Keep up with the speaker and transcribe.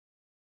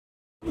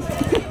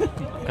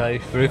Okay,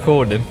 we're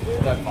recording.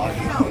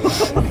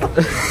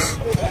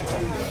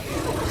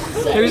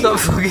 Who's that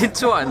fucking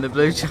twat in the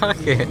blue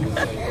jacket?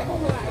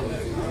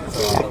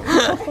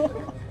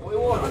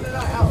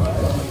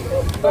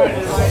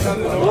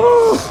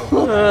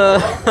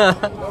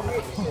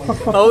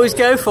 Oh, he's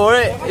going for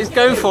it. He's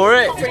going for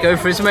it. He's going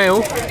for his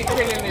meal.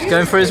 He's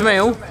going for his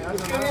meal.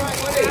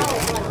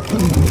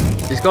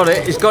 He's got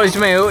it. He's got his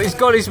meal. He's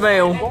got his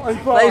meal.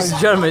 Ladies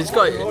and gentlemen, he's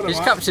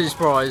captured his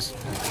prize.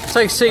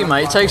 Take a seat,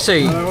 mate. Take a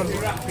seat.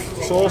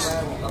 Sauce?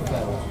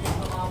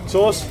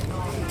 Sauce?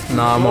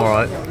 No, I'm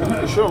alright.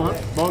 Sure, man.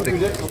 I'm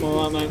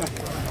alright, mate.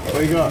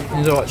 What you got?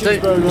 He's alright.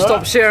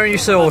 Stop sharing your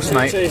sauce,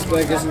 mate.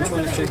 Cheeseburgers and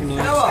 20 chicken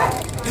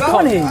nuggets.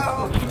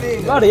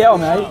 20? Bloody hell,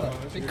 mate.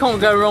 You can't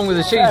go wrong with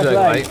a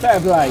cheeseburger, mate. Fair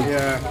play.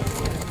 Yeah.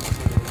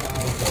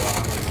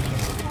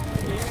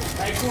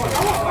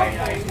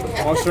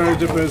 Australian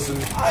dippers and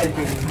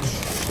chicken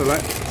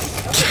select.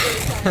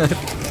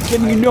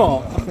 Can you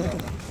not?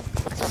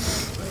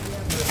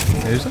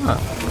 Who's that?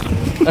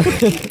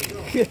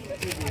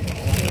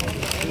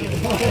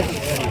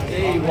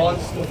 He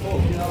wants the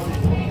fuck.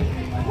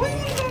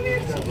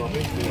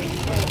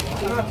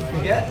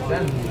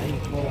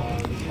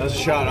 That's a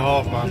shot and a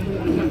half, man.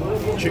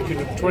 Chicken,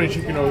 20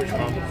 chicken nuggets,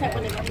 man.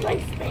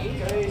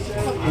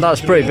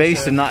 That's pretty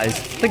beasting, that is.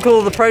 Think of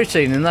all the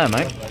protein in there,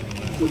 mate.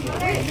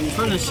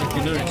 20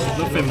 chicken nuggets is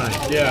nothing, mate.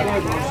 Yeah.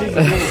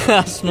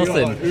 That's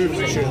nothing.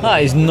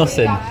 That is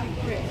nothing.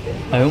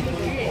 Oh.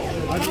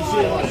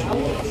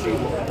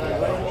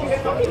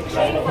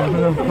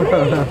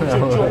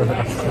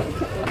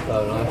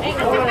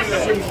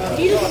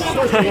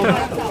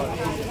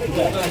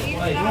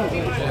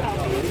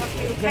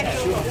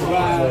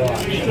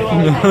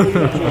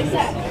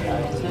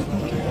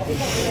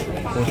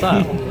 What's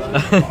that?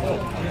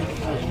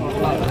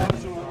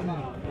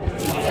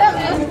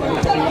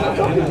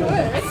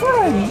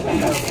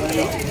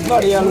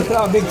 Bloody hell, look at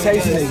that big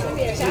tasty.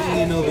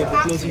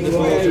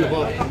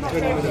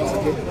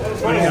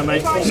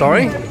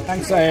 Sorry?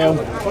 Thanks, Sohail.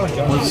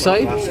 What'd you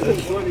say?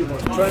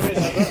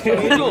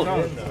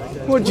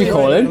 What'd you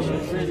call him?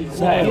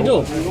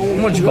 Sohail.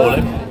 What'd you call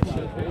him?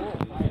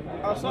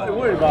 I'm slightly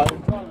worried about it.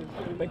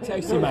 Big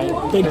tasty, mate.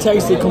 Big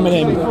tasty coming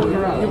in. You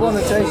want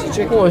to taste the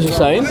chicken? What was he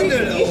saying?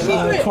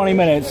 20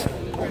 minutes.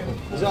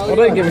 I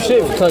don't give a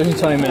shit for closing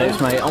 20 minutes,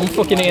 mate. I'm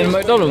fucking eating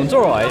at Mcdonalds,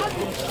 alright?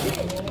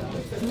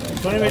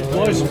 20 minutes,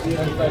 boys.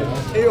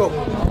 Eat up.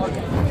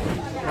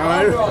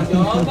 Hello.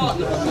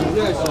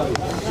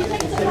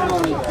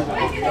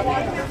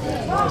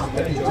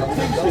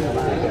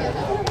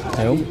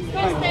 Hell.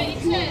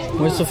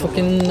 Where's the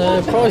fucking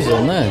prizes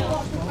on there?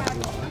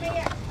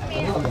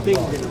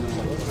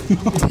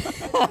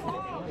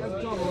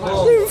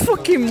 You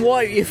fucking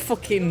wipe your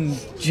fucking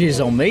jizz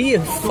on me, you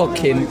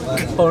fucking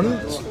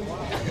cunt.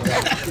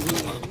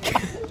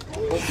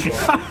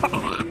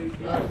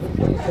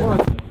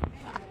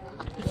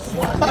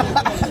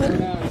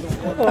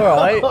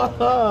 Alright,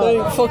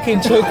 don't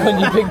fucking choke on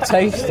your big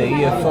tasty,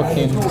 you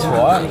fucking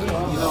twat.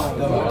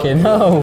 Fucking hell.